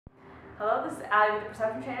Hello, this is Allie with the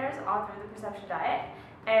Perception Trainers, author of The Perception Diet,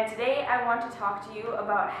 and today I want to talk to you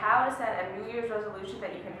about how to set a New Year's resolution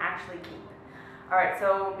that you can actually keep. Alright,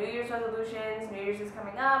 so New Year's resolutions, New Year's is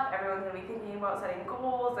coming up, everyone's going to be thinking about setting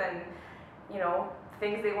goals and,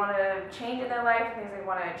 things they want to change in their life, things they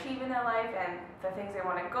want to achieve in their life, and the things they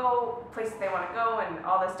want to go, places they want to go, and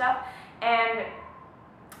all this stuff. And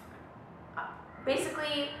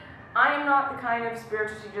basically, I am not the kind of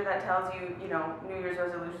spiritual teacher that tells you, New Year's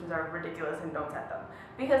resolutions are ridiculous and don't set them.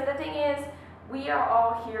 Because the thing is, we are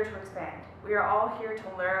all here to expand. We are all here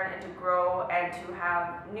to learn and to grow and to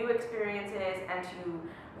have new experiences and to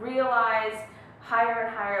realize higher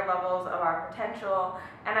and higher levels of our potential.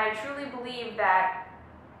 And I truly believe that,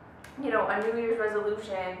 a New Year's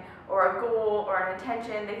resolution or a goal or an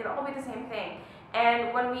intention, they can all be the same thing.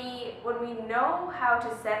 And when we know how to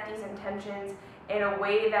set these intentions in a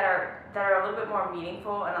way that are a little bit more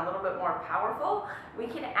meaningful and a little bit more powerful, we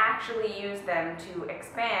can actually use them to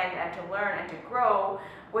expand and to learn and to grow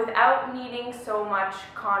without needing so much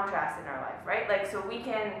contrast in our life, right? So we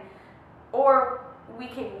can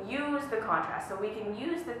use the contrast. So we can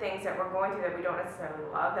use the things that we're going through that we don't necessarily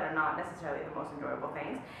love, that are not necessarily the most enjoyable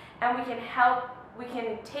things, and we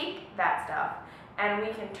can take that stuff and we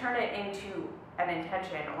can turn it into an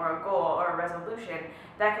intention or a goal or a resolution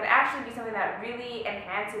that could actually be something that really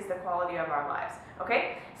enhances the quality of our lives,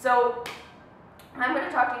 okay? So I'm going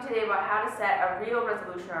to talk to you today about how to set a real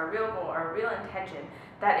resolution or a real goal or a real intention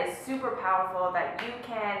that is super powerful, that you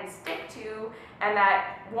can stick to, and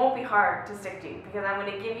that won't be hard to stick to, because I'm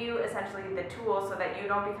going to give you essentially the tools so that you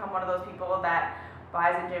don't become one of those people that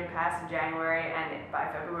buys a gym pass in January and by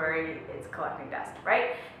February it's collecting dust,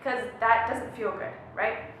 right? Because that doesn't feel good,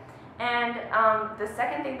 right? And the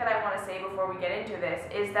second thing that I want to say before we get into this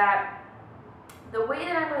is that the way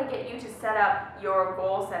that I'm going to get you to set up your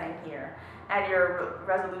goal setting here and your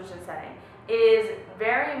resolution setting is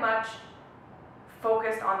very much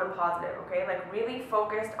focused on the positive, okay? Really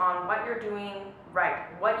focused on what you're doing right,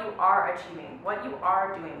 what you are achieving, what you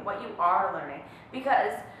are doing, what you are learning.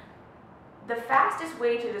 Because the fastest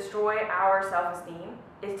way to destroy our self-esteem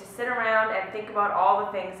is to sit around and think about all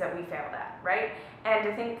the things that we failed at, right? And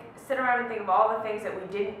to sit around and think of all the things that we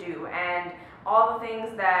didn't do and all the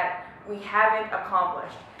things that we haven't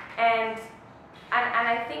accomplished. And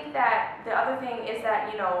I think that the other thing is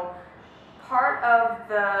that, part of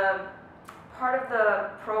the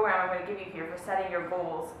program I'm going to give you here for setting your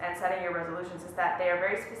goals and setting your resolutions is that they are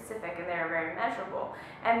very specific and they are very measurable.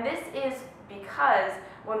 And this is because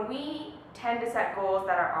when we tend to set goals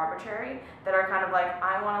that are arbitrary, that are kind of like,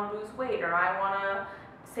 I want to lose weight, or I want to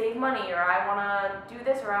save money, or I want to do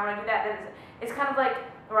this, or I want to do that, it's kind of like,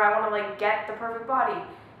 or I want to get the perfect body.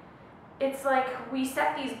 It's like we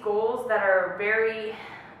set these goals that are very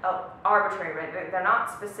arbitrary, right? They're not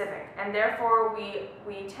specific, and therefore we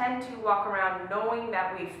tend to walk around knowing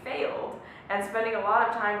that we failed and spending a lot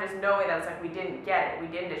of time just knowing that it's like we didn't get it, we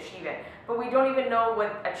didn't achieve it, but we don't even know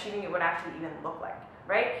what achieving it would actually even look like,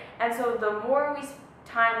 right? And so the more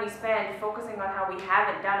time we spend focusing on how we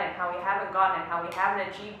haven't done it, how we haven't gotten it, how we haven't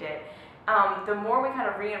achieved it, the more we kind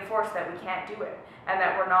of reinforce that we can't do it and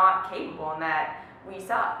that we're not capable and that we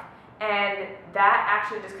suck. And that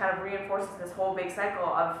actually just kind of reinforces this whole big cycle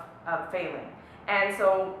of failing. And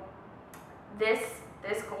so this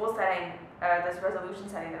goal setting, this resolution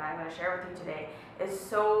setting that I'm going to share with you today is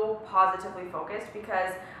so positively focused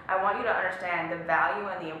because I want you to understand the value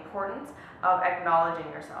and the importance of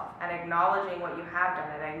acknowledging yourself and acknowledging what you have done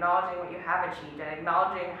and acknowledging what you have achieved and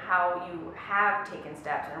acknowledging how you have taken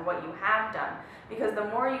steps and what you have done. Because the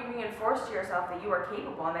more you reinforce to yourself that you are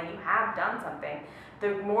capable and that you have done something,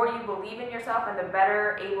 the more you believe in yourself and the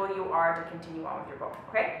better able you are to continue on with your goal,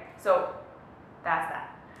 okay? So that's that.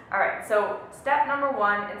 All right, so step number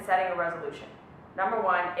one in setting a resolution. Number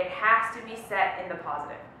one, it has to be set in the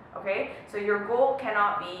positive, okay? So your goal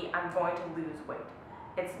cannot be, I'm going to lose weight.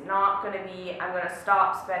 It's not going to be, I'm going to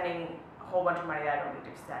stop spending a whole bunch of money that I don't need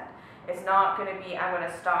to spend. It's not going to be, I'm going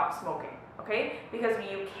to stop smoking, okay? Because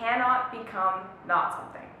you cannot become not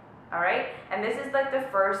something, all right? And this is the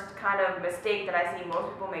first kind of mistake that I see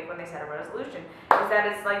most people make when they set a resolution, is that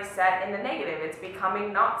it's set in the negative. It's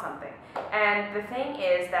becoming not something. And the thing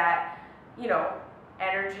is that,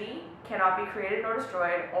 energy cannot be created nor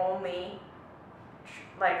destroyed, only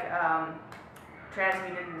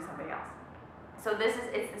transmuted into something else. So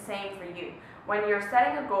it's the same for you. When you're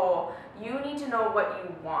setting a goal, you need to know what you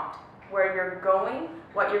want, where you're going,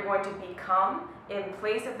 what you're going to become in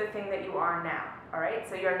place of the thing that you are now, all right?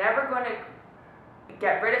 So you're never going to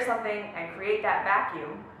get rid of something and create that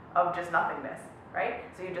vacuum of just nothingness. right?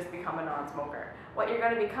 So you just become a non-smoker. What you're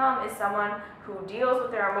going to become is someone who deals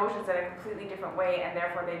with their emotions in a completely different way, and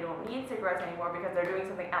therefore they don't need cigarettes anymore because they're doing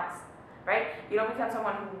something else, right? You don't become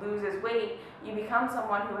someone who loses weight, you become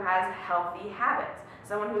someone who has healthy habits,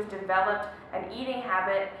 someone who's developed an eating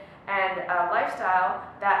habit and a lifestyle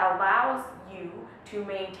that allows you to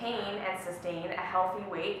maintain and sustain a healthy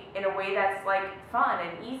weight in a way that's like fun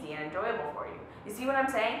and easy and enjoyable for you. You see what I'm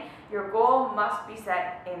saying? Your goal must be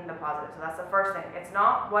set in the positive. So that's the first thing. It's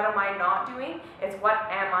not what am I not doing, it's what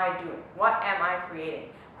am I doing? What am I creating?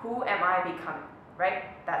 Who am I becoming? Right?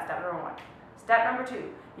 That's step number one. Step number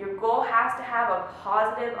two, your goal has to have a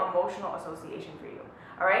positive emotional association for you.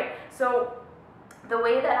 All right? So the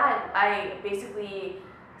way that I basically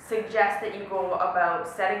suggest that you go about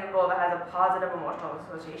setting a goal that has a positive emotional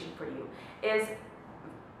association for you is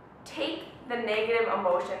take the negative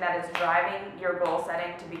emotion that is driving your goal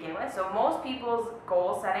setting to begin with. So most people's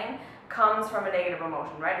goal setting comes from a negative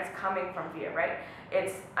emotion, right? It's coming from fear, right?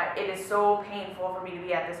 It is so painful for me to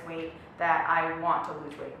be at this weight that I want to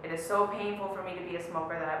lose weight. It is so painful for me to be a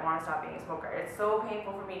smoker that I want to stop being a smoker. It's so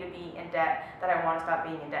painful for me to be in debt that I want to stop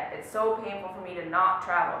being in debt. It's so painful for me to not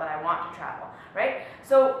travel that I want to travel, right?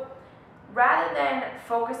 So rather than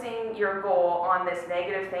focusing your goal on this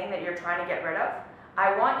negative thing that you're trying to get rid of,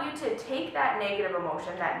 I want you to take that negative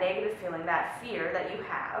emotion, that negative feeling, that fear that you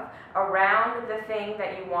have around the thing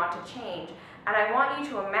that you want to change, and I want you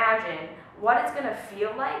to imagine what it's going to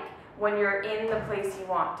feel like when you're in the place you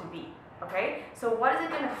want to be. Okay? So what is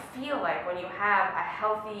it going to feel like when you have a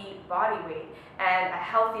healthy body weight and a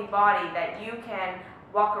healthy body that you can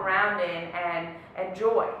walk around in and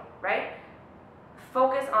enjoy, right?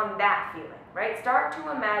 Focus on that feeling, right? Start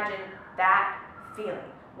to imagine that feeling.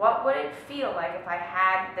 What would it feel like if I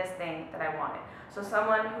had this thing that I wanted? So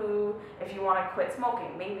someone who, if you want to quit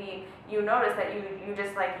smoking, maybe you notice that you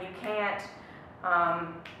just like, you can't,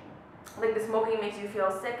 like the smoking makes you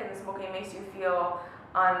feel sick and the smoking makes you feel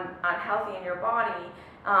unhealthy in your body,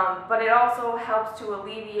 but it also helps to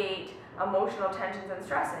alleviate emotional tensions and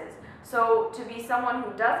stresses. So to be someone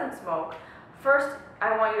who doesn't smoke, first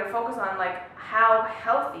I want you to focus on like how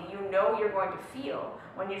healthy you know you're going to feel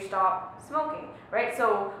when you stop smoking, right?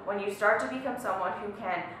 So when you start to become someone who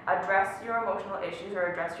can address your emotional issues or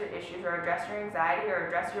address your issues or address your anxiety or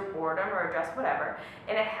address your boredom or address whatever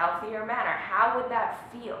in a healthier manner, how would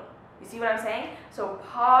that feel? You see what I'm saying? So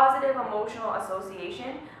positive emotional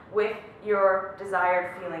association with your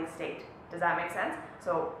desired feeling state. Does that make sense?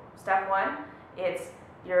 So step one, it's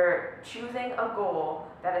you're choosing a goal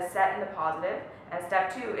that is set in the positive, and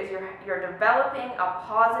step two is you're developing a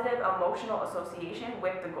positive emotional association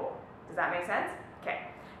with the goal. Does that make sense? Okay.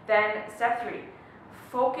 Then step three,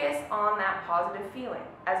 focus on that positive feeling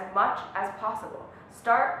as much as possible.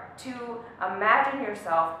 Start to imagine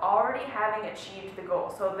yourself already having achieved the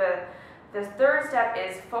goal. So the third step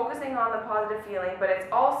is focusing on the positive feeling, but it's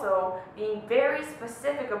also being very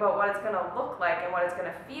specific about what it's going to look like and what it's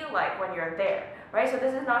going to feel like when you're there, right? So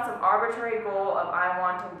this is not some arbitrary goal of I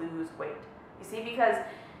want to lose weight. You see, because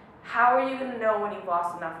how are you going to know when you've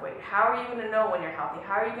lost enough weight? How are you going to know when you're healthy?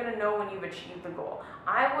 How are you going to know when you've achieved the goal?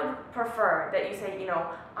 I would prefer that you say, you know,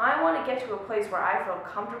 I want to get to a place where I feel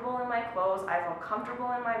comfortable in my clothes, I feel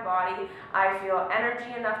comfortable in my body, I feel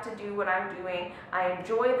energy enough to do what I'm doing, I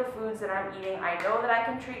enjoy the foods that I'm eating, I know that I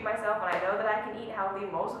can treat myself and I know that I can eat healthy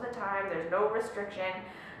most of the time, there's no restriction.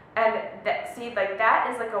 And that, see, like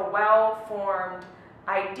that is like a well-formed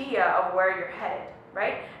idea of where you're headed.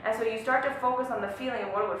 Right? And so you start to focus on the feeling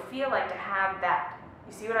of what it would feel like to have that.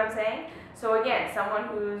 You see what I'm saying? So again, someone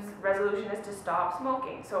whose resolution is to stop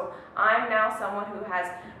smoking. So I'm now someone who has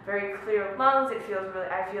very clear lungs. It feels really,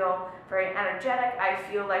 I feel very energetic. I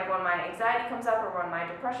feel like when my anxiety comes up or when my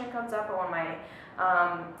depression comes up or when my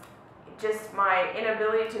just my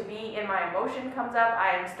inability to be in my emotion comes up,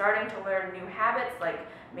 I am starting to learn new habits, like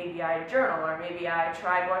maybe I journal, or maybe I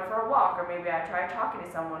try going for a walk, or maybe I try talking to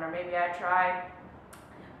someone, or maybe I try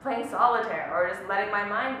playing solitaire or just letting my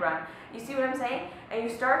mind run. You see what I'm saying? And you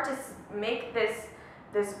start to make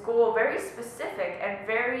this goal very specific and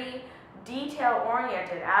very detail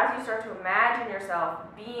oriented. As you start to imagine yourself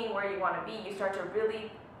being where you want to be, you start to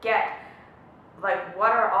really get like what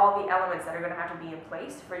are all the elements that are going to have to be in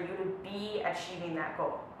place for you to be achieving that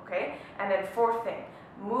goal. Okay? And then fourth thing,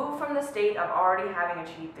 move from the state of already having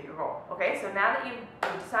achieved your goal. Okay, so now that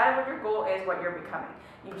you've decided what your goal is, what you're becoming,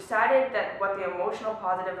 you've decided that what the emotional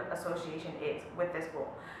positive association is with this goal,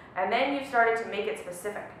 and then you've started to make it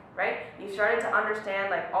specific, right? You've started to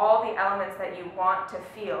understand like all the elements that you want to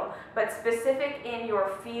feel, but specific in your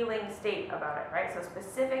feeling state about it, right? So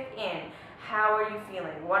specific in how are you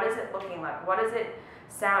feeling? What is it looking like? What does it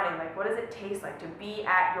sounding like? What does it taste like to be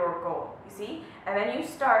at your goal? You see? And then you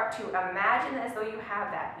start to imagine as though you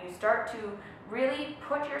have that. You start to really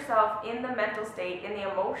put yourself in the mental state, in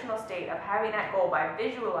the emotional state of having that goal by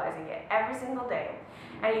visualizing it every single day.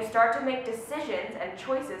 And you start to make decisions and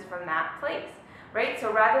choices from that place, right?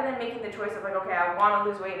 So rather than making the choice of like, okay, I want to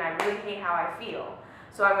lose weight and I really hate how I feel,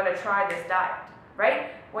 so I'm going to try this diet,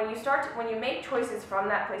 right? When you make choices from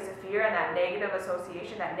that place of fear and that negative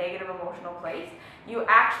association, that negative emotional place, you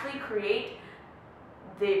actually create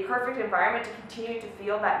the perfect environment to continue to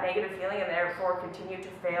feel that negative feeling and therefore continue to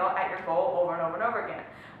fail at your goal over and over and over again.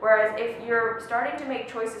 Whereas if you're starting to make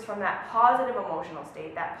choices from that positive emotional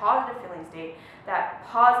state, that positive feeling state, that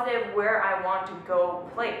positive where I want to go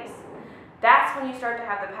place, that's when you start to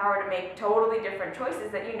have the power to make totally different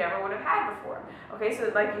choices that you never would have had before. Okay,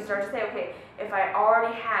 so like you start to say, okay, if I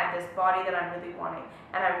already had this body that I'm really wanting,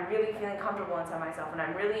 and I'm really feeling comfortable inside myself, and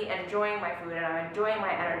I'm really enjoying my food, and I'm enjoying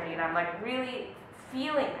my energy, and I'm like really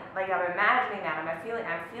feeling that, like I'm imagining that,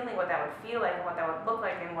 I'm feeling what that would feel like, and what that would look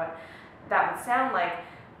like, and what that would sound like.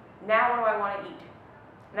 Now what do I want to eat?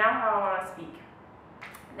 Now how do I want to speak?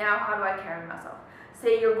 Now how do I carry myself?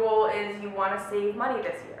 Say your goal is you want to save money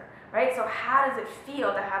this year. Right? So how does it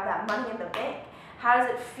feel to have that money in the bank? How does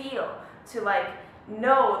it feel to like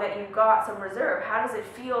know that you've got some reserve? How does it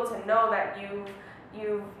feel to know that you've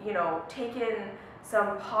taken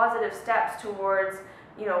some positive steps towards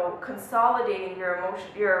consolidating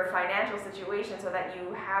your financial situation so that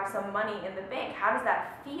you have some money in the bank? How does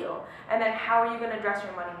that feel? And then how are you going to address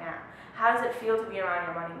your money now? How does it feel to be around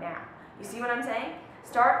your money now? You see what I'm saying?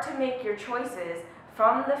 Start to make your choices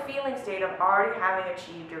from the feeling state of already having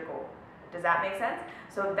achieved your goal. Does that make sense?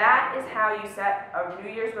 So that is how you set a New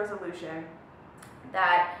Year's resolution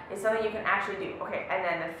that is something you can actually do. Okay, and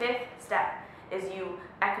then the fifth step is you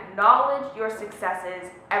acknowledge your successes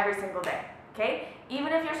every single day. Okay?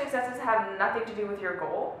 Even if your successes have nothing to do with your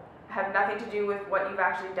goal, have nothing to do with what you've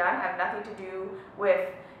actually done, have nothing to do with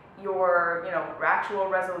your actual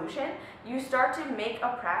resolution, you start to make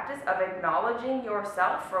a practice of acknowledging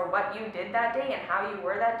yourself for what you did that day and how you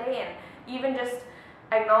were that day, and even just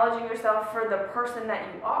acknowledging yourself for the person that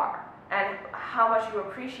you are and how much you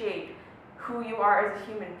appreciate who you are as a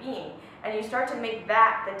human being. And you start to make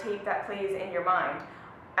that the tape that plays in your mind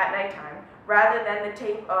at nighttime, rather than the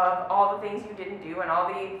tape of all the things you didn't do and all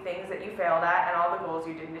the things that you failed at and all the goals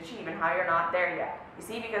you didn't achieve and how you're not there yet. You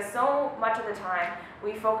see, because so much of the time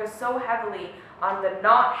we focus so heavily on the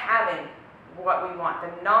not having what we want,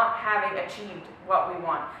 the not having achieved what we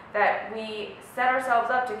want, that we set ourselves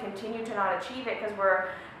up to continue to not achieve it because we're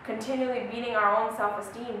continually beating our own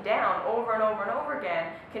self-esteem down over and over and over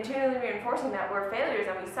again, continually reinforcing that we're failures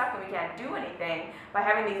and we suck and we can't do anything by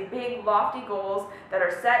having these big lofty goals that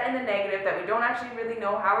are set in the negative, that we don't actually really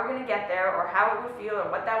know how we're going to get there or how it would feel or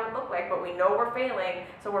what that would look like, but we know we're failing,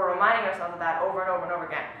 so we're reminding ourselves of that over and over and over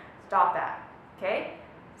again. Stop that, okay?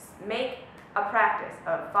 Make a practice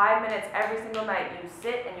of 5 minutes every single night. You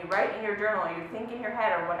sit and you write in your journal, or you think in your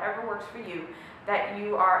head, or whatever works for you, that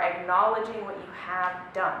you are acknowledging what you have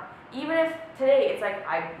done. Even if today it's like,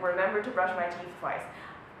 I remembered to brush my teeth twice,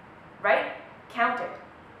 right? Count it.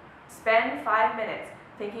 Spend 5 minutes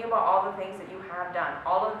thinking about all the things that you have done,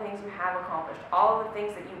 all of the things you have accomplished, all of the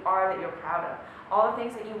things that you are that you're proud of, all the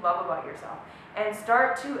things that you love about yourself. And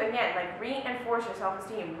start to, again, like reinforce your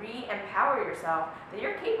self-esteem, re-empower yourself that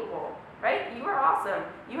you're capable, right? You are awesome.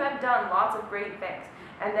 You have done lots of great things.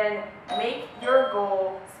 And then make your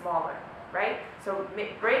goal smaller. Right? So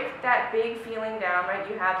break that big feeling down, right?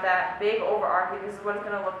 You have that big overarching, this is what it's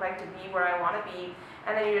going to look like to be where I want to be.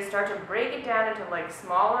 And then you just start to break it down into like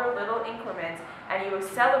smaller little increments, and you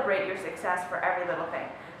celebrate your success for every little thing.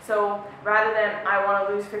 So rather than I want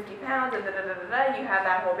to lose 50 pounds and you have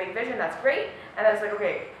that whole big vision, that's great. And then it's like,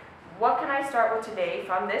 okay, what can I start with today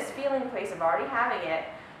from this feeling place of already having it?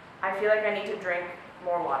 I feel like I need to drink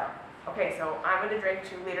more water. Okay, so I'm going to drink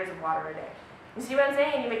 2 liters of water a day. You see what I'm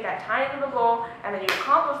saying? And you make that tiny little goal, and then you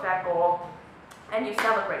accomplish that goal, and you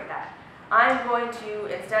celebrate that. I'm going to,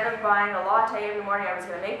 instead of buying a latte every morning, I'm just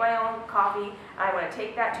going to make my own coffee, and I'm going to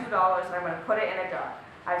take that $2 and I'm going to put it in a jar.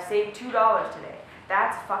 I've saved $2 today.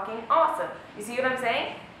 That's fucking awesome. You see what I'm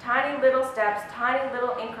saying? Tiny little steps, tiny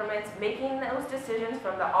little increments, making those decisions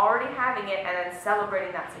from the already having it, and then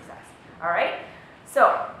celebrating that success. All right?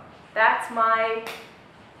 So that's my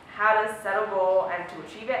how to set a goal and to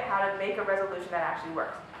achieve it, how to make a resolution that actually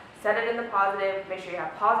works. Set it in the positive, make sure you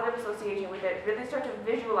have positive association with it, really start to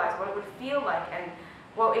visualize what it would feel like and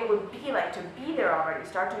what it would be like to be there already.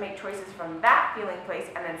 Start to make choices from that feeling place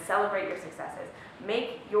and then celebrate your successes.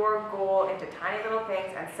 Make your goal into tiny little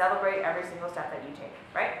things and celebrate every single step that you take,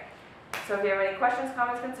 right? So if you have any questions,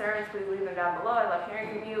 comments, concerns, please leave them down below. I love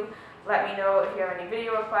hearing from you. Let me know if you have any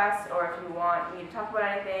video requests or if you want me to talk about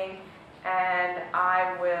anything. And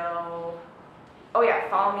I will, oh yeah,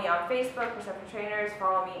 follow me on Facebook, Perception Trainers.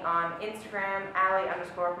 Follow me on Instagram,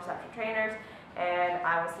 Ali_Perception Trainers. And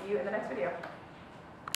I will see you in the next video.